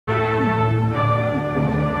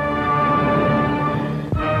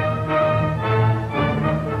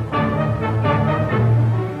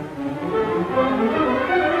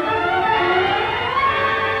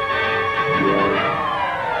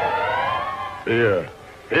Fear.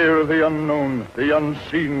 Fear of the unknown, the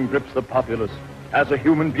unseen grips the populace. As a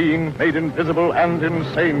human being made invisible and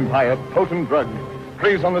insane by a potent drug,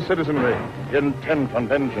 preys on the citizenry, intent on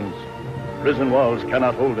vengeance. Prison walls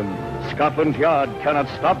cannot hold him. Scotland Yard cannot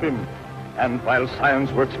stop him. And while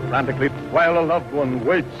science works frantically, while a loved one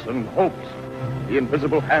waits and hopes, the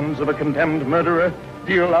invisible hands of a condemned murderer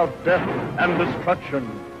deal out death and destruction.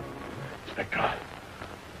 Inspector,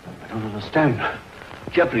 I don't understand.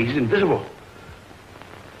 Jeffrey, he's invisible.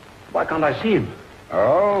 Why can't I see him?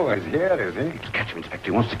 Oh, he's here, is he? Let's catch him, Inspector.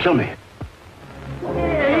 He wants to kill me.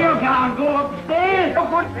 Hey, you can't go upstairs.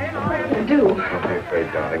 Do. Don't be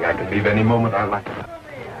afraid, darling. I can leave any moment I like.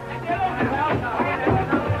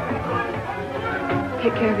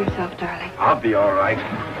 Take care of yourself, darling. I'll be all right.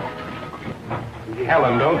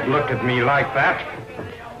 Helen, don't look at me like that.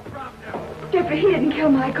 Jeffrey, he didn't kill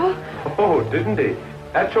Michael. Oh, didn't he?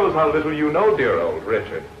 That shows how little you know, dear old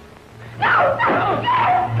Richard. No!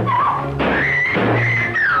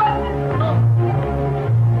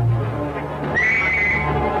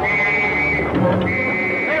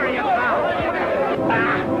 There he is now.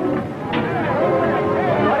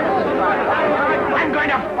 I'm going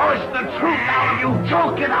to force the truth out of you,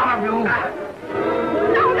 choke it out of you.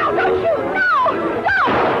 No, don't shoot! No!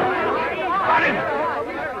 Got him!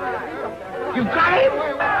 You got him?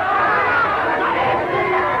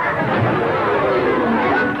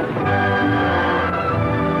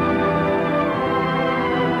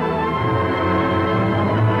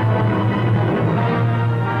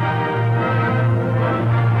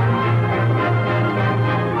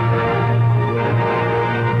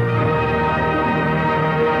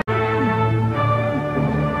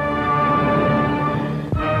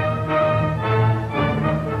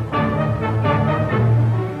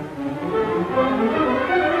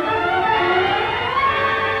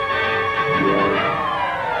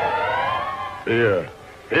 Fear.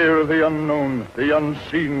 Fear of the unknown, the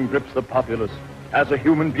unseen grips the populace. As a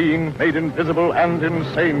human being made invisible and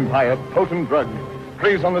insane by a potent drug,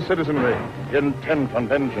 preys on the citizenry, intent on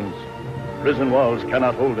vengeance. Prison walls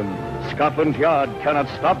cannot hold him. Scotland Yard cannot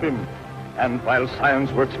stop him. And while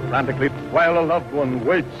science works frantically, while a loved one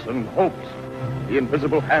waits and hopes, the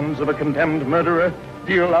invisible hands of a condemned murderer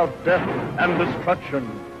deal out death and destruction.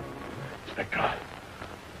 Inspector,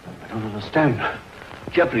 I don't understand.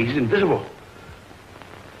 Jeffrey, he's invisible.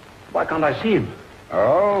 Why can't I see him?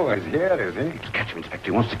 Oh, he's here, is he? Let's catch him, Inspector.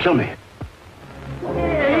 He wants to kill me.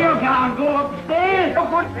 Hey, you can't go upstairs.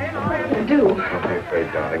 Do. Don't be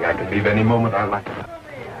afraid, darling. I can leave any moment I like.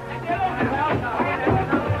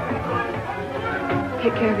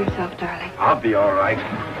 Take care of yourself, darling. I'll be all right.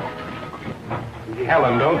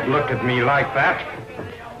 Helen, don't look at me like that.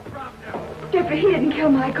 Jeffrey, he didn't kill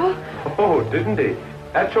Michael. Oh, didn't he?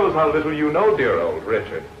 That shows how little you know, dear old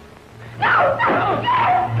Richard. No!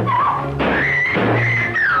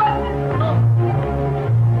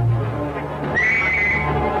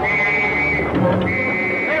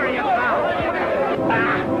 There he is now.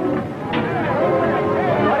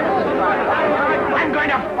 I'm going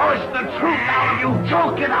to force the truth out of you,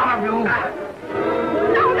 choke it out of you.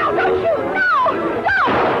 No, don't shoot! No!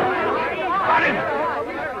 Got him!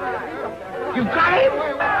 You got him?